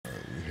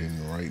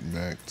heading right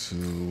back to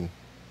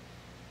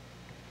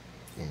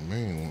the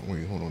main one.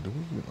 Wait, hold on. Did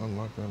we even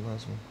unlock that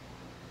last one?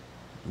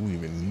 Do we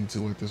even need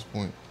to at this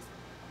point?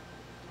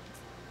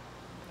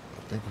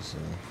 I think it's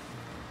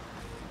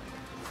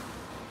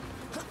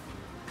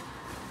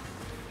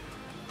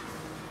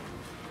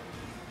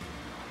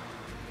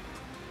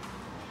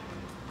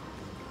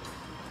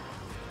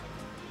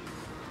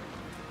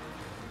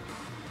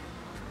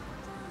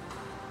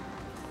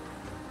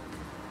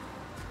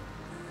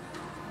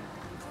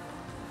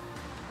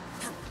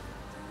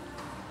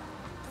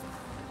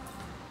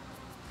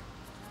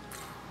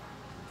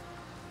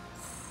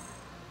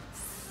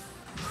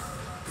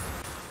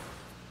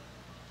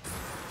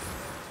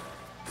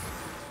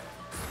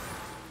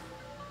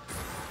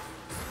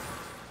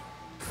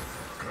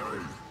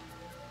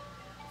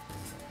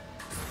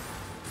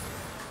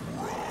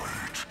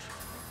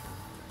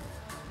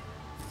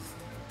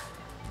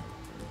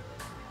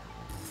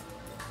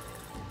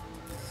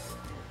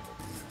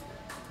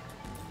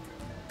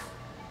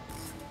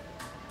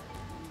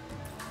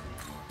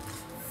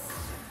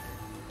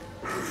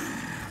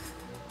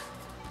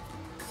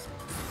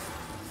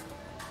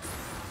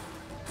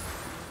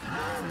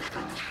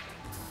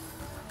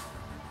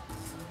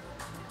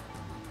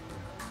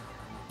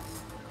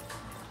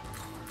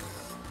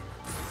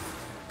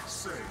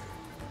Say,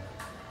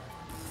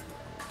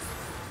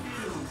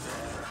 you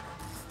there.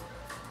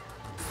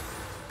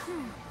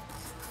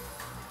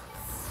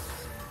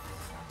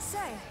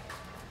 Say.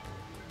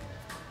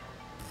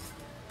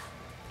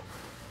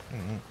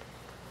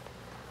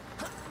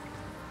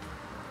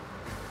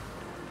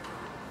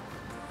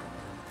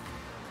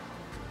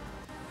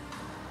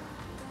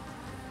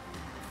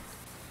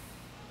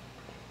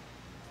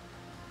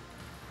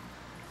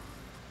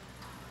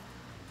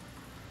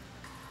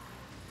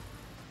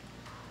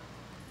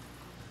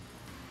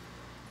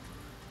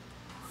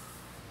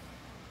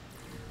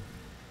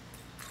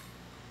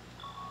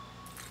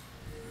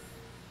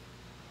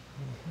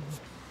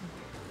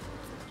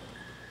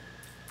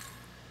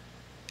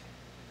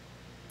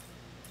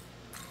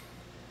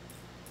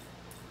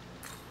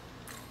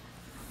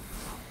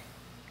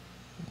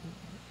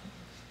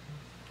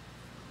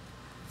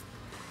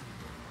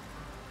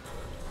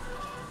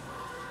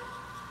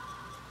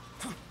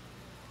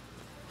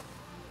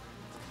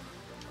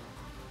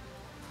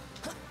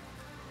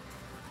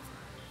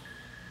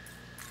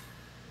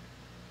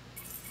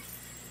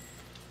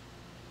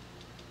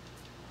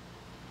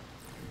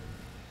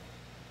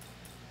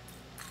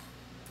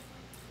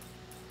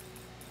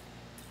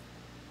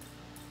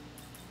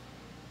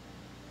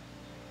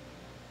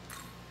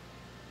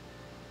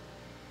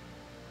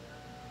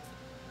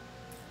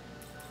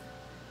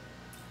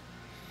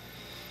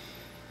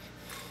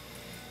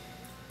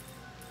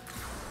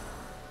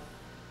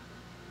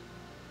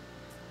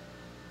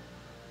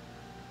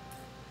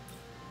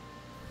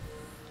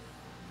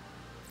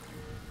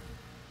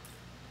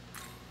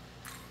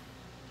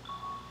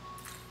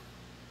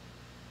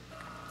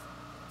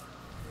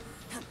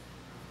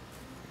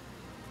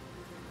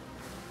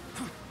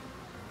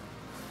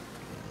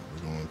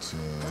 we're going to.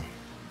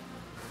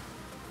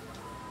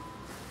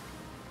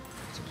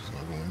 So it's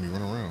not going to let me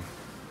run around.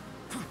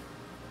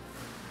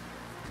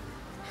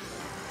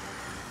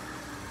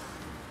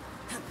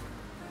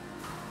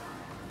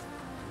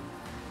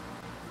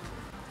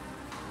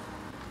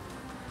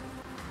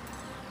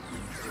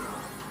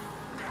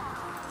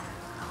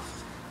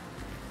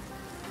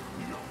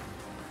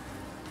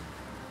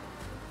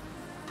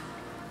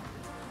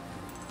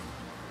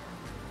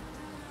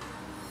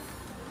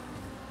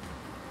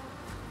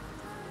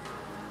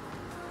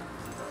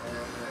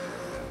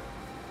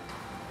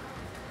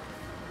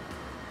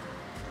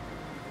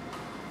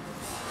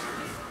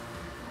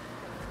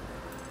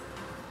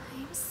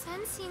 I'm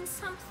sensing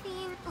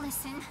something.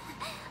 Listen,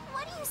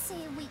 what do you say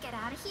we get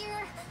out of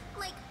here?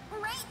 Like,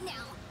 right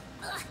now.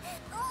 Ugh.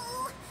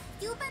 Oh,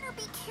 you better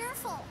be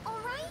careful,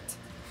 alright?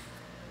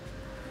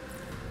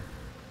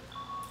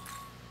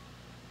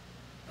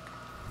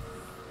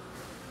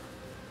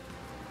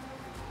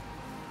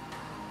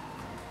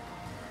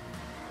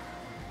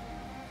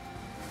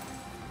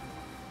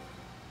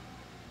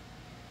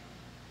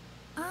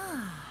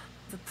 Ah,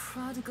 the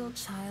prodigal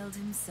child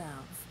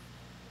himself.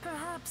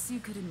 Perhaps you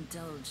could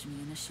indulge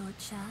me in a short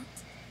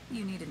chat?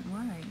 You needn't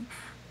worry.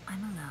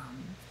 I'm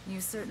alone. You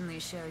certainly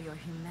share your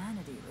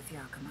humanity with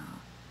Yakumo.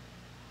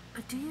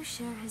 But do you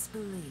share his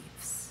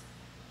beliefs?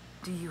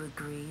 Do you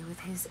agree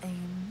with his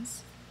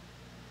aims?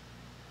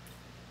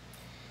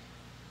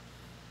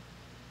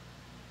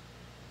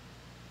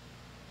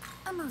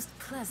 A most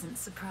pleasant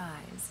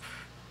surprise.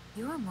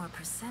 You're more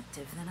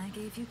perceptive than I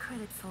gave you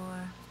credit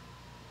for.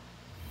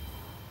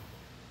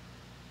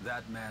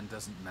 That man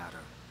doesn't matter.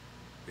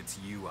 It's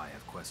you I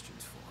have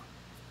questions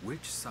for.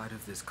 Which side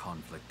of this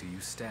conflict do you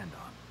stand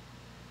on?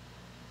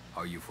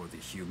 Are you for the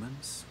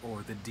humans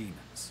or the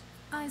demons?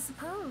 I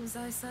suppose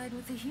I side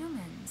with the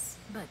humans,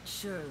 but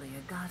surely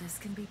a goddess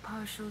can be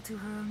partial to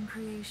her own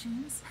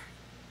creations,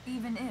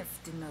 even if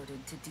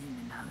demoted to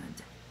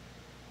demonhood.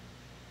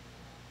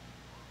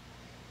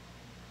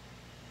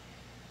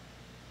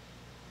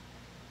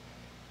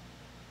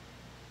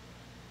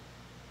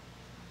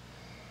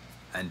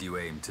 And you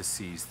aim to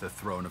seize the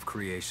throne of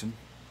creation?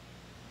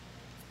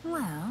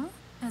 Well,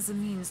 as a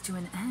means to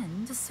an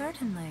end,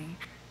 certainly.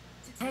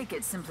 To take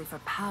it simply for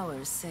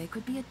power's sake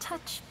would be a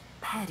touch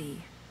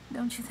petty,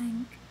 don't you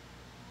think?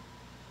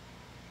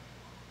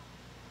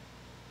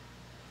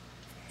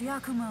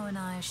 Yakumo and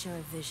I share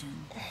a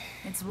vision.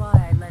 It's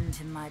why I lend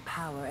him my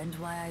power and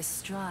why I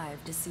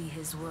strive to see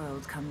his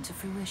world come to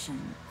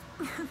fruition.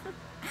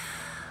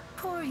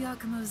 Poor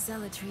Yakumo's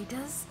zealotry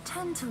does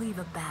tend to leave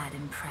a bad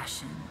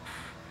impression.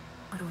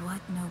 But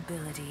what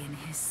nobility in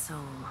his soul,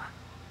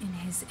 in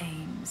his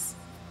aims.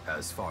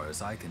 As far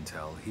as I can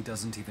tell, he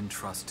doesn't even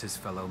trust his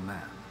fellow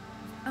man.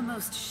 A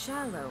most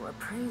shallow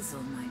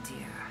appraisal, my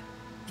dear.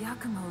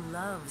 Yakumo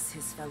loves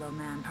his fellow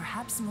man,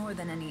 perhaps more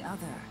than any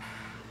other.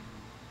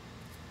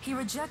 He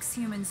rejects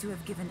humans who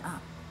have given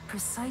up,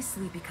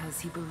 precisely because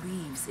he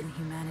believes in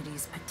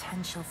humanity's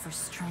potential for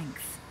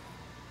strength.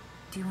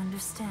 Do you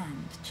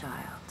understand,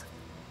 child?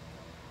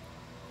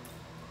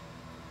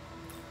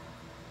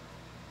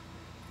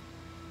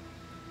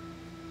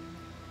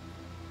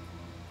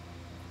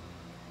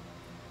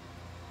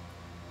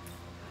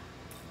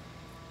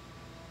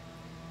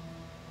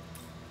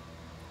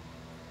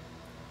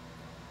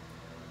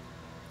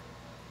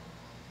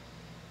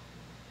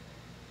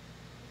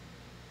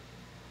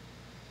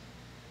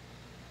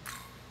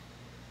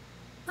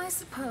 I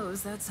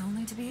suppose that's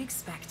only to be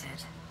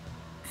expected.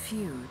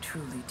 Few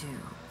truly do.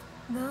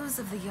 Those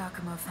of the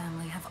Yakumo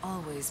family have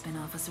always been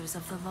officers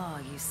of the law,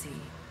 you see.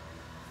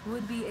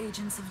 Would-be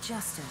agents of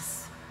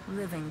justice,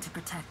 living to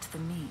protect the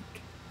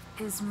meek.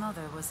 His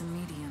mother was a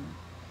medium.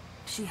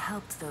 She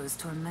helped those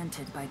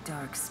tormented by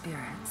dark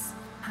spirits.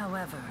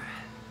 However,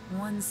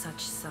 one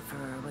such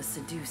sufferer was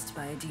seduced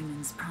by a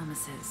demon's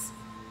promises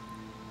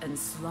and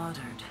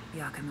slaughtered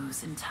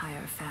Yakumo's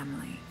entire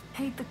family.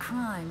 Hate the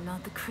crime,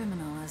 not the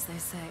criminal, as they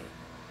say.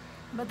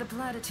 But the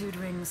platitude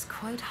rings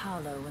quite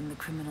hollow when the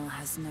criminal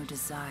has no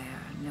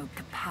desire, no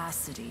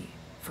capacity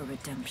for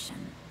redemption.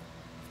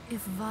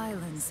 If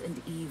violence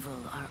and evil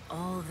are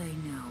all they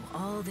know,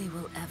 all they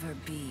will ever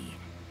be,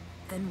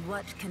 then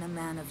what can a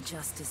man of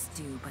justice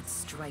do but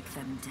strike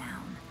them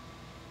down?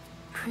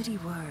 Pretty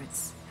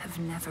words have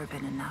never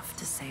been enough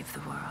to save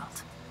the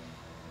world.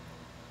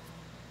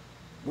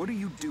 What are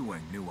you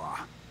doing, Nua?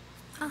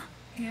 Ah,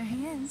 here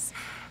he is.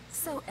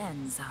 So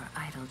ends our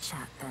idle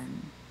chat,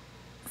 then.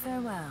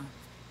 Farewell.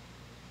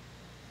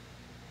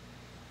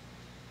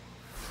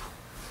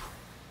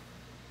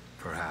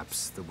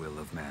 Perhaps the will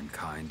of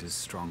mankind is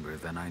stronger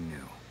than I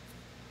knew.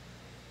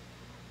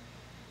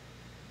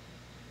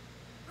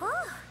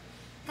 Oh,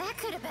 that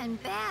could have been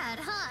bad,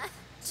 huh?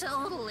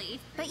 Totally.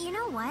 But you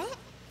know what?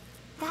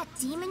 That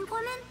demon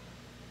woman?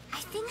 I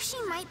think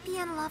she might be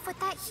in love with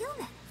that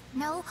human.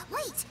 No,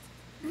 wait.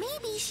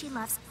 Maybe she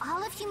loves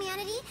all of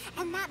humanity,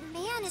 and that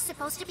man is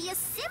supposed to be a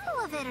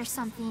symbol of it or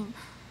something.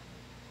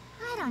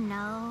 I don't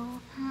know.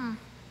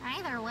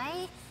 Either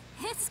way,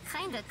 it's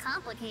kinda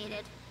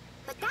complicated.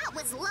 But that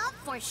was love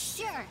for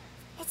sure.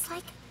 It's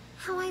like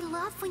how I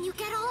love when you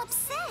get all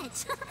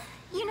upset.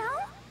 You know?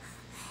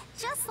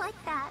 Just like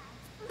that.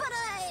 But,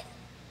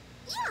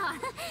 yeah,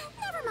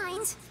 never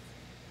mind.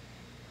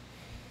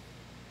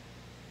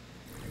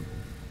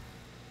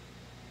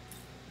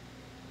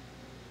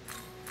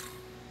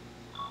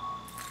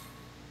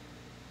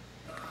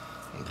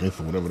 Okay,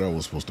 for whatever that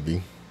was supposed to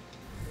be.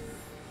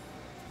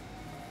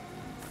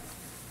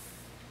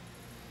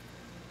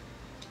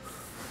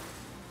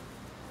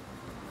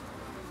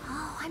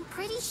 Oh, I'm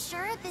pretty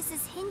sure this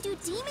is Hindu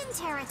demon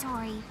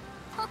territory.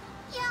 Huh,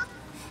 yeah,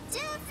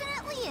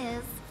 definitely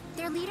is.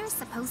 Their leader's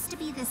supposed to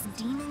be this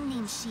demon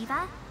named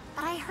Shiva,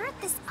 but I heard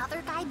this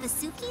other guy,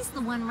 Vasuki's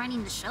the one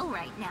running the show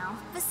right now.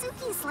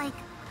 Vasuki's like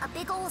a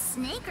big old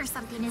snake or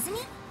something, isn't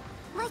he?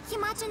 Like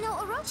Yamato no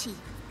Orochi.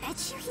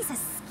 Bet you he's a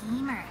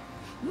schemer.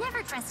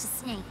 Never trust a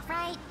snake,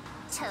 right?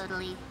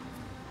 Totally.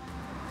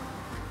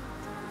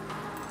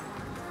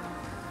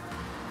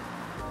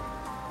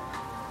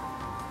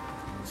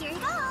 Here you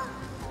go.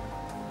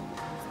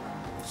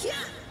 Yeah.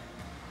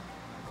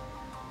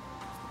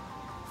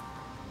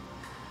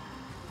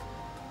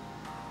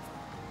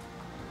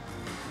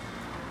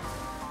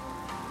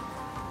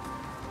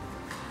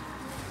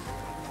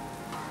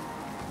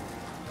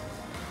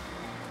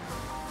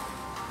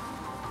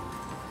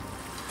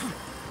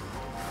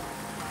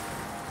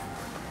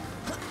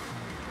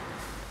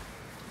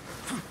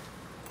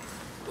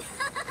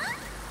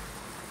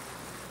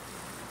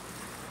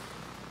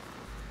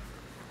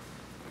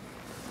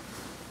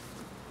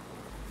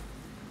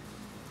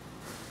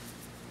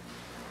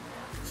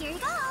 Here you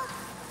go.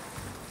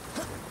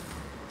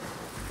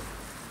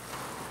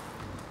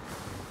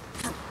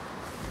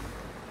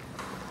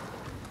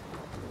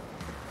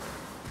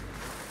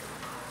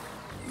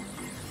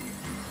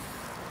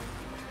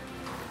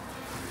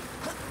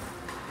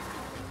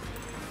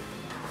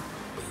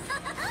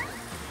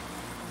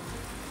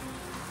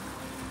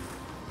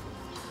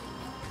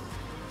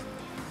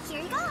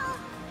 Here you go.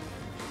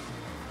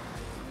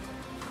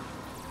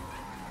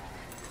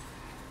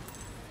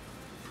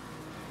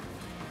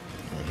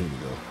 Alright, here we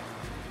go.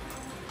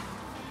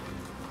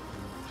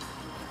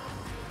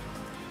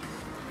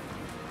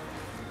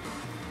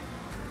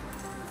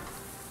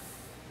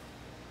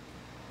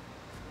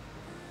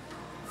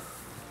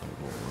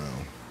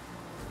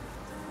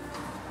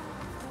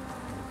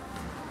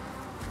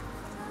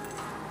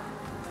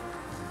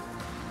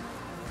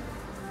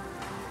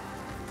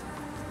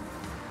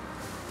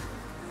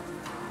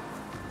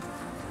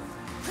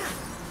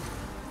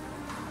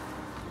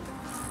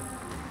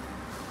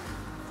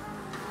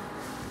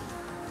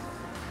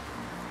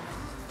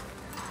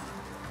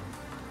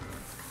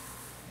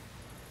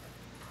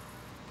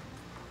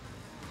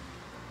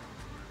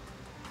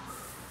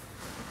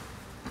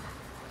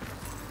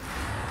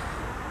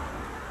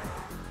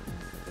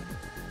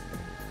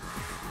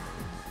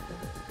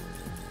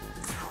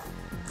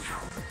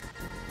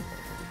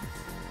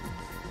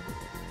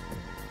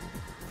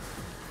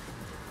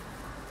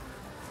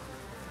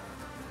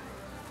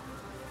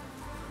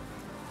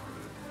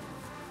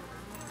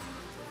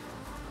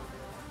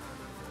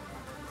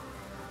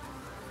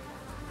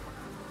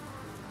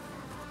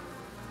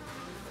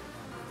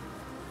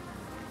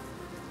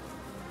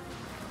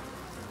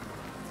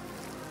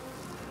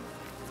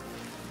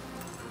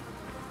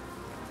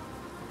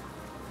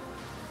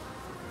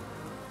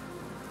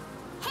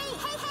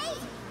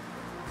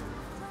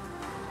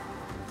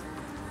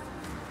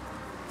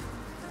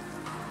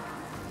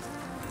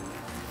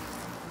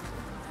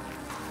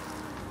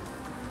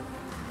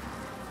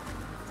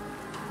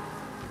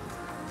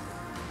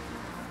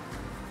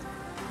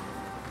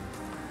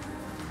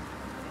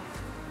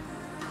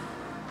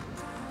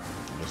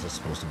 That's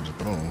supposed to be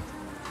the throne.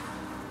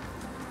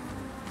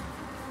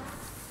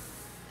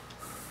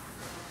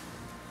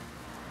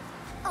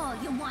 Oh,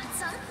 you want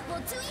some?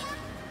 Well, do ya?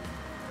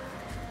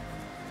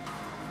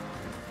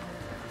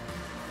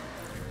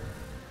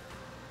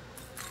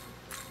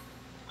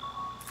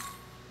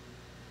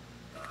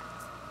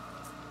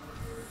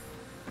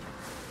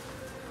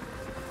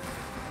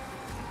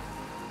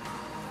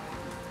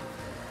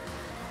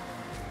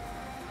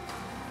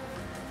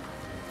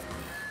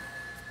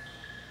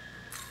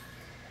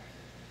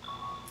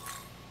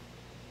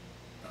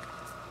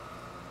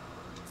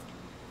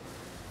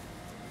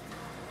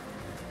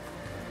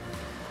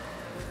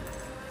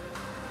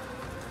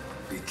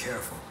 Be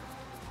careful.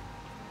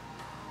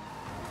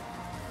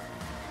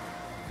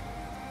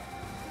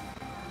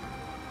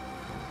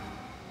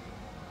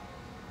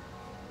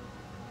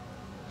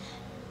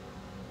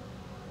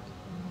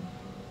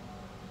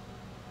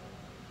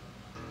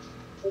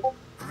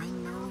 I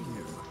know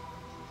you.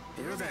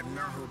 You're that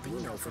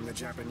Nahobino from the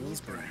Japanese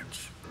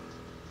branch.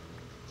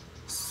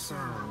 So,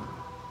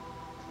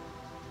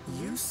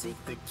 you seek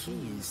the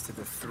keys to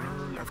the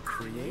throne of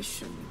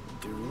creation,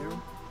 do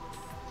you?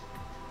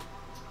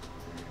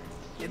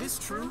 It is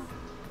true.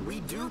 We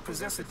do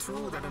possess a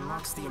tool that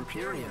unlocks the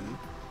Empyrean,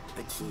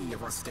 the key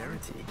of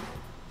austerity.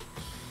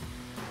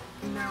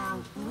 Now,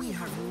 we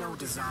have no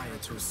desire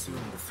to assume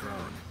the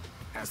throne,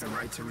 as the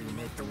right to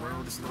remake the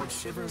world is Lord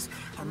Shiver's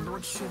and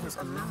Lord Shiver's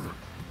alone.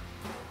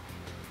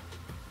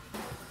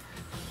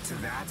 To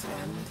that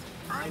end,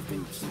 I've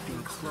been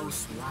keeping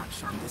close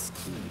watch on this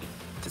key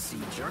to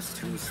see just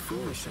who's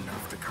foolish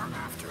enough to come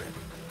after it.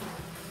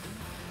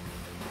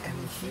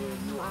 And here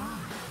you are.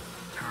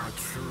 How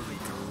truly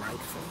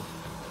delightful.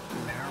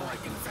 Now I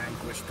can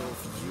vanquish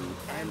both you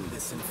and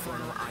this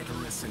infernal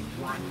idleness in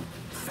one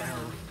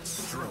fell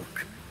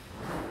stroke.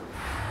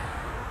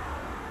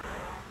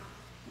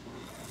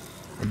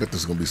 I bet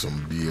there's gonna be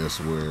some BS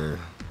where,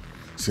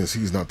 since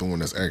he's not the one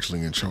that's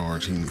actually in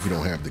charge, he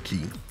don't have the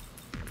key.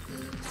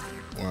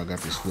 Well, I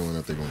got this feeling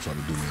that they're gonna try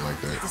to do me like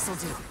that. This'll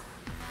do.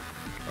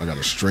 I got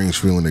a strange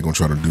feeling they're gonna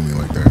try to do me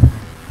like that.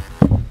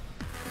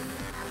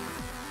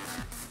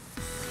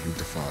 Beat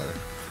the fire.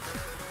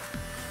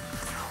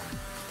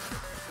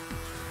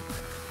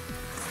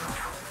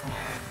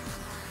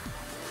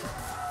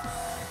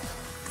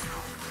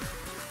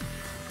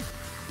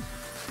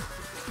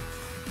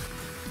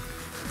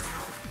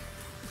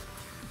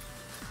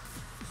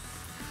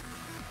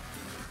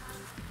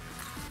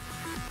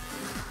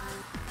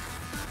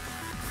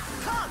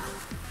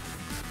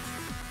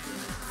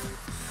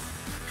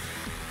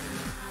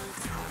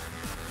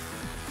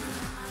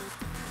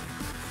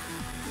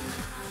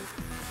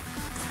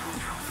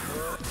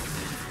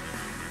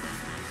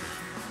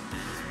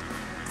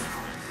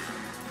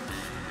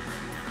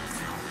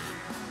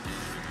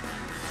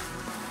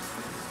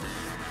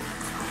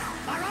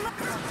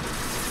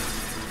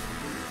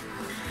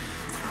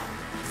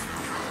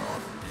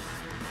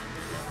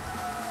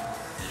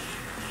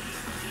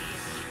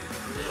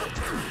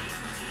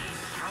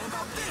 How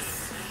about this?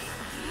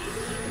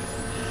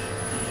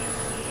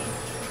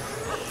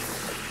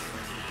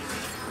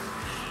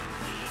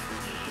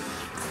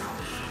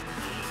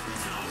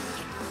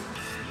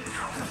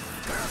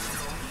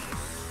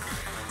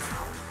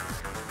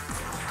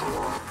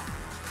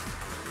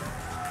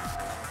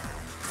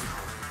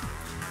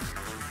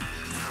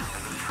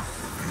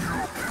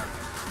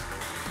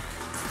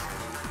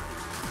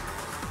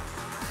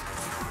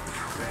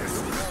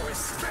 There's no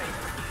escape.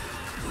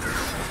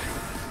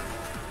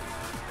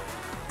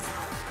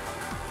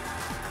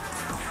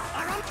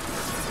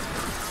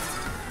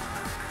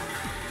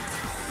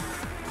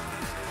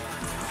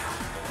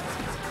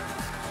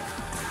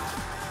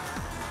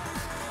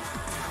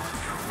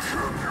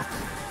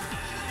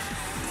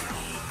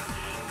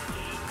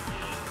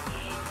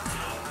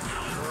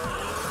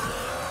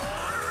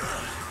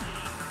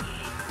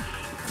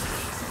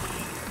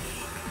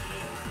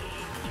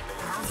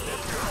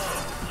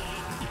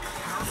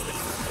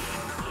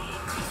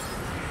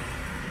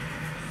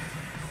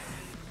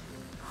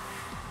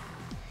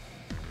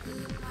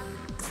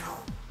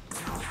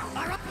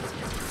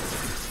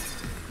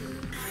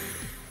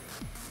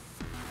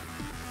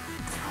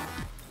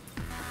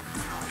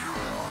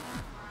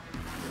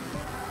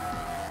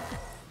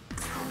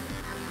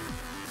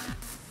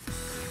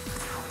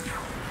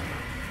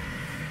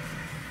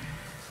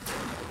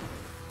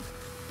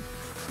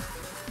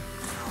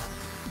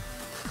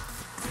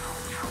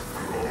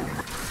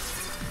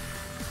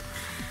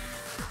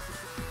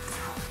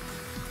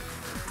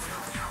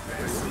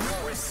 There's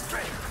no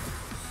escape.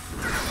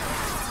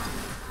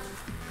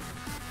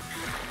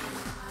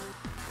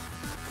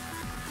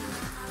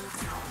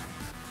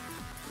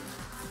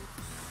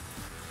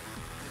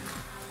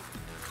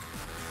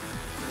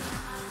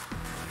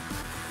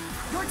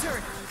 Your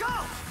turn. Go!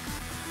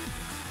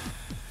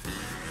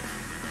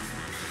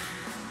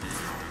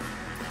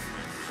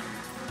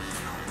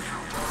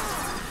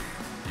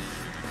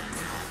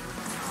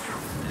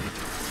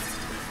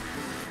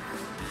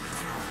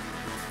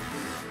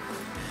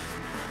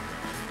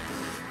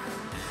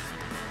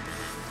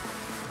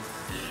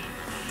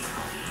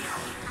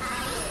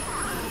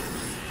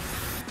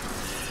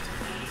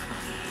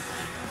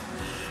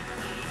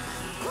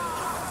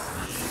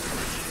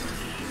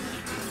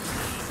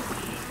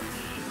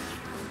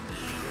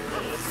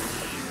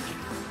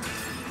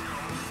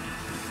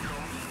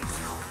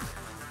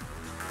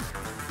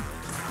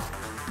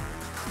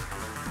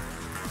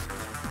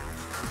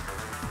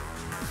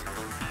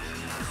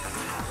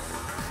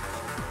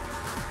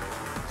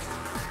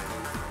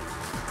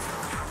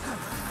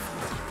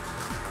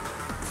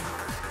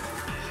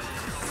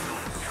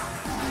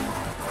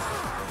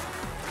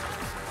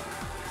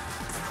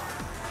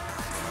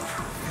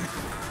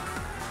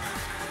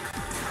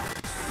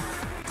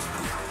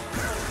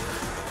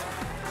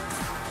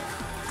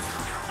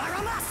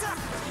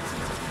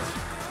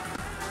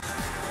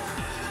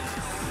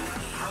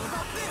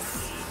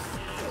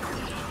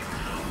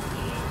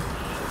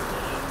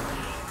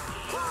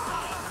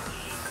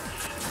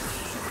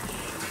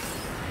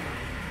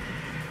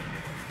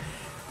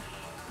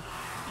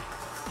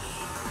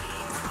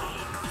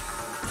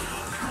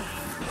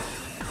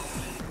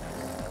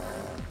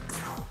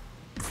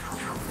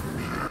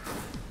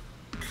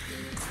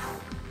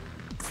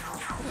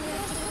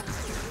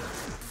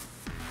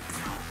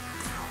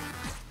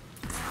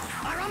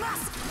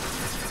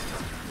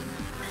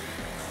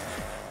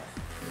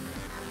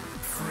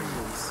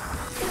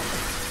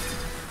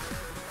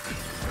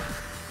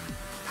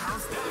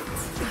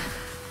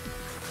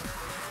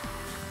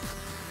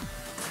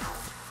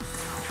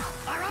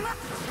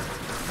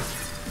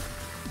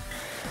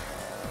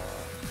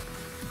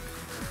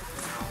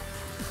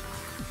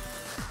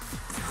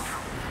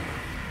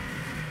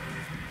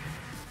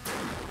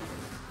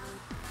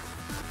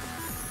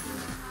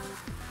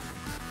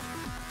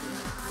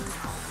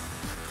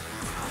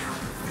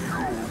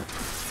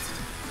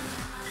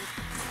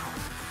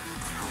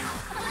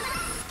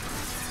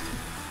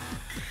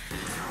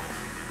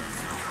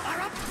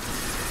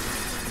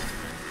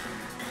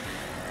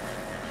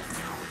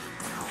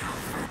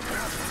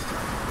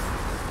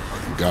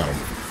 Got him.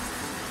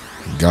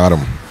 Got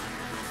him.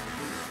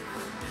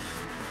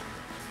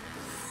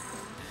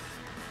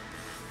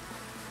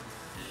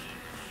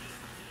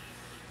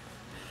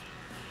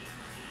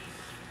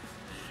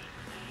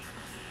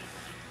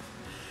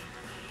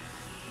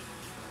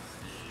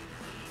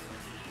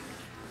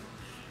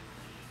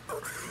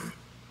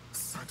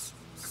 Such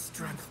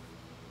strength.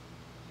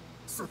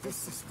 So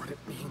this is what it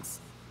means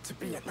to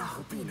be an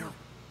albino.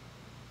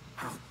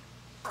 How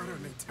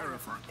utterly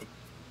terrifying.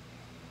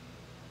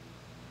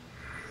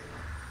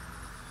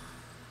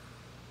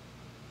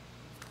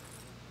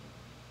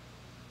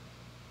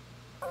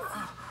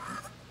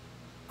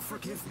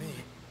 Forgive me,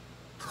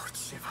 Lord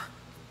Shiva.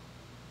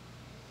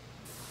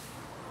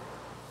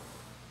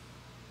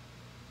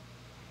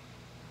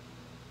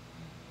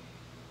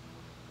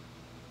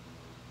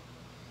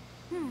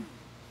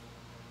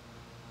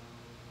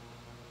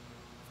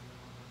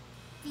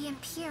 The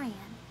Empyrean,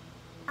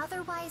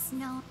 otherwise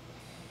known.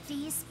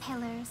 These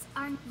pillars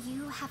are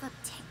you have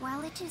obtained.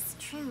 While it is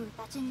true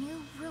that a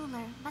new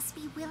ruler must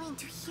be willing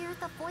to hear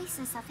the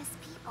voices of his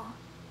people,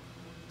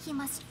 he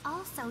must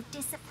also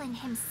discipline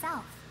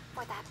himself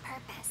for that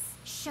purpose.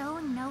 Show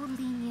no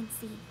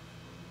leniency,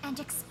 and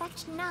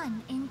expect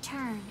none in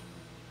turn.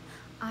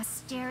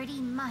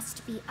 Austerity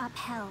must be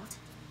upheld.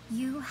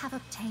 You have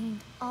obtained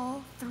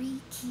all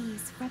 3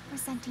 keys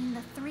representing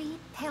the 3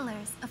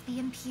 pillars of the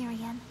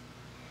Empyrean.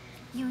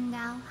 You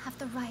now have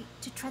the right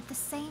to tread the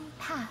same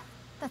path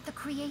that the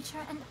Creator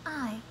and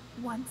I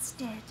once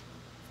did.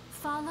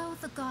 Follow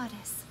the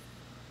goddess.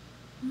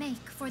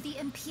 Make for the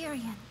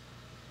Empyrean.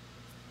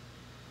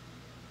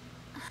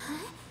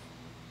 Huh?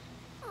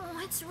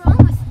 What's wrong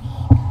with me?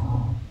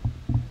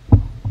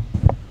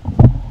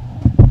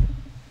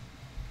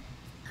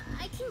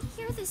 I can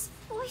hear this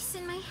voice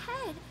in my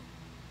head.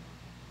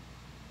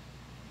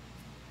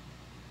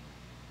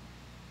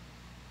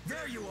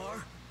 There you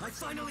are! I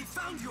finally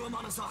found you,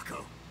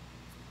 Amanazako!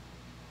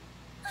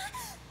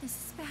 This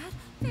is bad.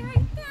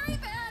 Very, very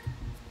bad.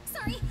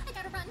 Sorry, I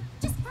gotta run.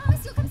 Just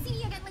promise you'll come see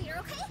me again later,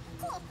 okay?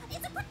 Cool.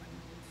 It's a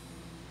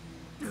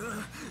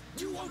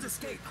You won't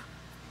escape!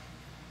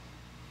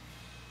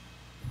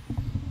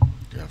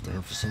 You're after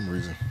her for some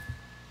reason.